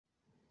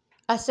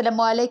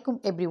Assalamualaikum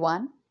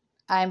everyone.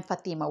 I am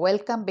Fatima.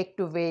 Welcome back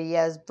to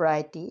various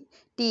variety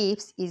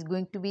tips is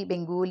going to be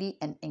Bengali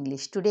and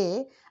English. Today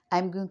I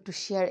am going to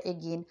share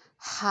again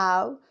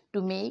how to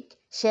make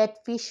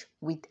shellfish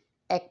with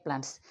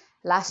eggplants.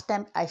 Last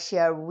time I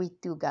shared with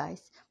you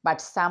guys,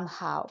 but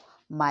somehow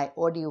my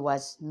audio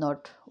was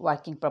not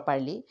working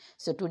properly.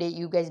 So today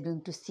you guys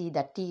going to see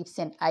the tips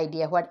and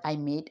idea what I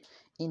made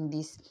in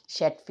this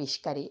shellfish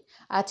curry.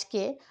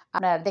 আজকে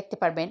আপনারা দেখতে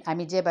পারবেন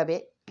আমি যেভাবে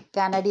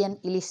Canadian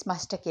ইলিশ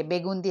মাছটাকে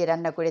বেগুন দিয়ে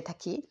রান্না করে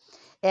থাকি।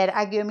 এর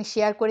আগেও আমি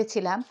শেয়ার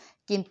করেছিলাম,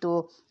 কিন্তু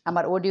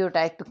আমার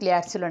অডিওটা একটু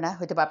ক্লিয়ার ছিল না,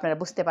 হয়তো আপনারা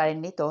বুঝতে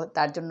পারেননি। তো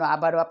তার জন্য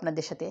আবারও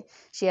আপনাদের সাথে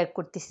শেয়ার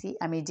করতেছি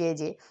আমি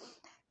যে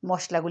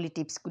মশলাগুলি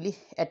টিপসগুলি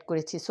অ্যাড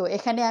করেছি। সো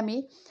এখানে আমি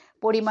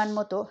পরিমাণ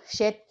মতো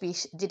শেড পিস,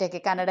 যেটাকে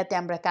কানাডাতে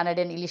আমরা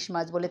কানাডিয়ান ইলিশ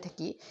মাছ বলে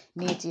থাকি,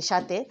 নিয়েছি।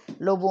 সাথে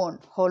লবণ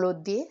হলুদ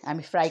দিয়ে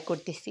আমি ফ্রাই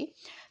করতেছি।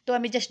 তো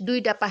আমি জাস্ট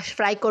দুইটা পাশ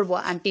ফ্রাই করব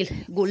আনটিল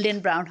গোল্ডেন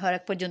ব্রাউন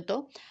হওয়ার পর্যন্ত।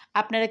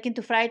 আপনারা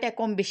কিন্তু ফ্রাইটা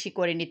কম বেশি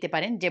করে নিতে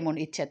পারেন, যেমন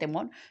ইচ্ছা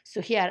তেমন। So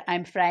here I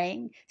am frying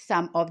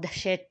some of the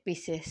shade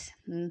pieces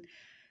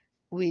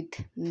with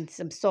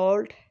some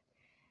salt,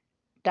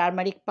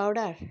 turmeric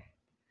powder.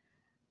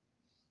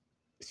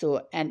 So,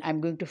 and I'm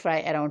going to fry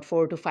around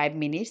 4 to 5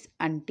 minutes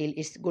until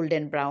it's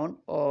golden brown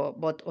or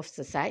both of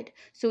the side.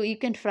 So you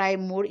can fry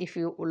more if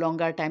you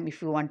longer time if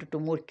you want it to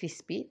more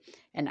crispy.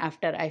 And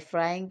after I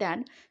frying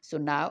done, so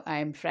now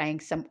I'm frying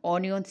some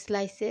onion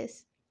slices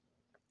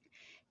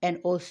and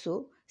also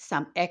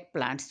some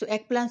eggplants. So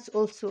eggplants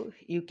also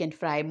you can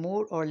fry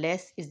more or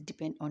less, it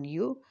depend on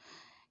you.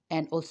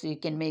 And also you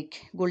can make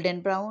golden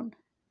brown.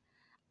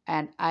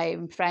 And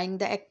I'm frying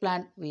the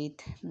eggplant with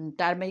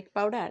turmeric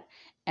powder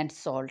and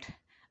salt.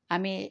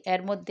 আমি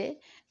এর মধ্যে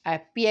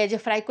পেঁয়াজও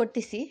fry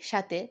করতেছি,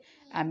 সাথে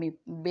আমি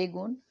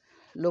বেগুন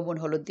লবণ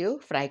হলুদ দিয়েও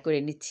ফ্রাই করে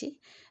নিচ্ছি।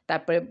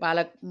 তারপরে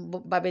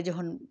ভালোভাবে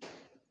যখন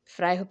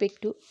ফ্রাই হবে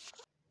একটু,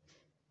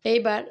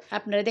 এইবার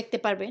আপনারা দেখতে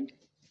পারবেন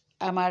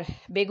আমার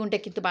বেগুনটা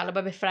কিন্তু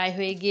ভালোভাবে ফ্রাই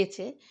হয়ে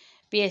গিয়েছে,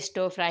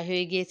 পেঁয়াজটাও ফ্রাই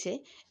হয়ে গিয়েছে।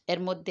 এর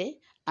মধ্যে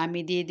আমি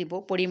দিয়ে দিব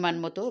পরিমাণ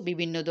মতো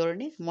বিভিন্ন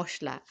ধরনের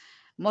মশলা।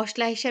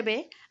 মশলা হিসাবে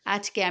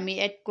আজকে আমি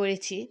অ্যাড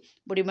করেছি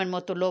পরিমাণ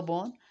মতো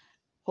লবণ,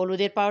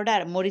 হলুদের পাউডার,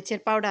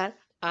 মরিচের পাউডার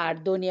আর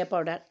ধনিয়া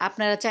পাউডার।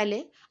 আপনারা চাইলে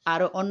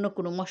আরও অন্য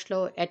কোনো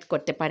মশলাও অ্যাড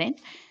করতে পারেন।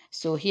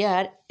 So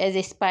here as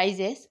a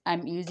spices I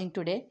am using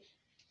today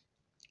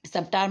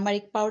some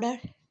turmeric powder,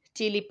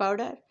 chili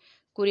powder,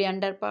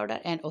 coriander powder,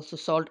 and also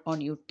salt on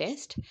your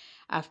taste.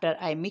 After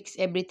I mix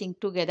everything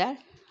together,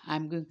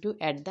 I'm going to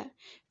add the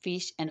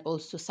fish and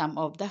also some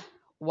of the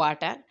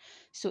water.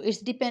 So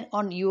it's depend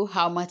on you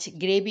how much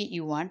gravy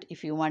you want. If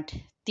you want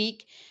thick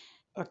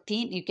or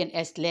thin, you can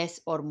add less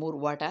or more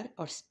water,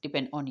 or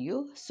depend on you.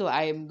 So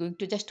I am going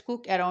to just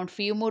cook around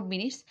few more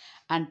minutes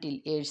until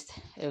it's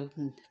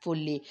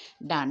fully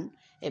done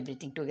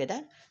everything together.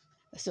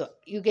 So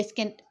you guys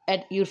can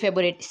add your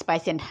favorite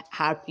spice and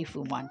herb if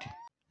you want.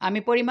 আমি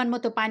পরিমাণ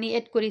মতো পানি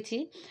add করেছি।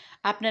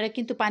 আপনারা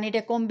কিন্তু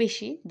পানিটা কম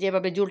বেশি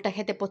যেভাবে ঝোলটা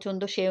খেতে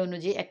পছন্দ সেই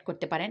অনুযায়ী অ্যাড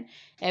করতে পারেন।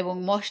 এবং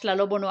মশলা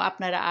লবণও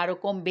আপনারা আরও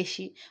কম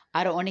বেশি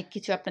আরও অনেক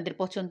কিছু আপনাদের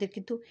পছন্দের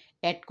কিন্তু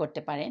অ্যাড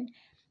করতে পারেন।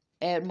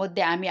 এর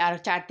মধ্যে আমি আরও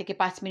 4 থেকে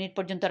 5 মিনিট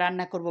পর্যন্ত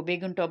রান্না করব।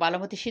 বেগুনটাও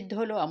ভালোমতো সিদ্ধ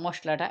হলো আর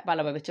মশলাটা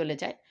ভালোভাবে চলে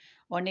যায়।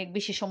 অনেক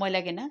বেশি সময়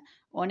লাগে না,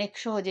 অনেক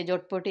সহজে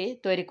জটপটে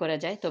তৈরি করা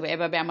যায়। তবে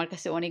এভাবে আমার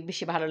কাছে অনেক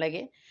বেশি ভালো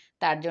লাগে,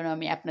 তার জন্য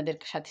আমি আপনাদের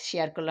সাথে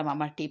শেয়ার করলাম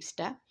আমার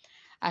টিপসটা।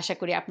 আশা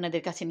করি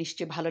আপনাদের কাছে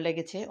নিশ্চয়ই ভালো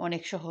লেগেছে।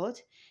 অনেক সহজ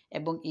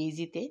এবং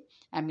ইজিতে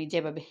আমি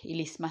যেভাবে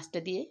ইলিশ মাছটা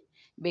দিয়ে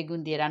বেগুন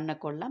দিয়ে রান্না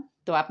করলাম।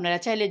 তো আপনারা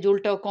চাইলে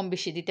ঝোলটাও কম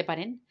বেশি দিতে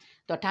পারেন,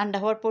 তো ঠান্ডা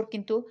হওয়ার পর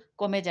কিন্তু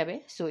কমে যাবে।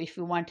 So if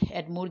you want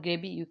add more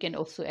gravy you can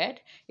also add,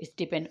 it's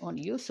depend on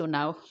you. So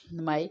now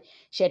my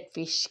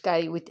shellfish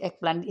curry with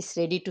eggplant is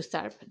ready to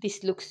serve. This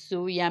looks so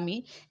yummy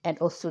and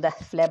also the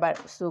flavor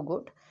so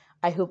good.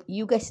 I hope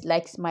you guys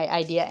likes my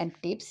idea and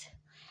tips.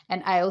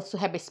 And I also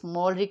have a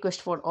small request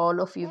for all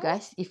of you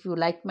guys. If you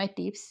like my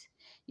tips,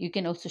 you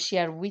can also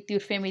share with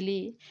your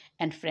family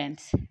and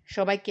friends.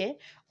 সবাইকে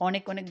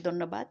অনেক অনেক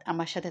ধন্যবাদ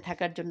আমার সাথে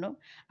থাকার জন্য।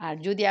 আর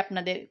যদি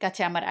আপনাদের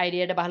কাছে আমার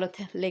আইডিয়াটা ভালো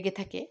লেগে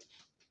থাকে,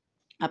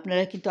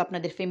 আপনারা কিন্তু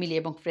আপনাদের ফ্যামিলি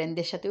এবং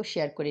ফ্রেন্ডদের সাথেও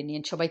শেয়ার করে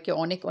নিন। সবাইকে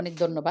অনেক অনেক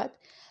ধন্যবাদ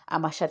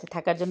আমার সাথে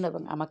থাকার জন্য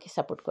এবং আমাকে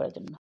সাপোর্ট করার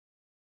জন্য।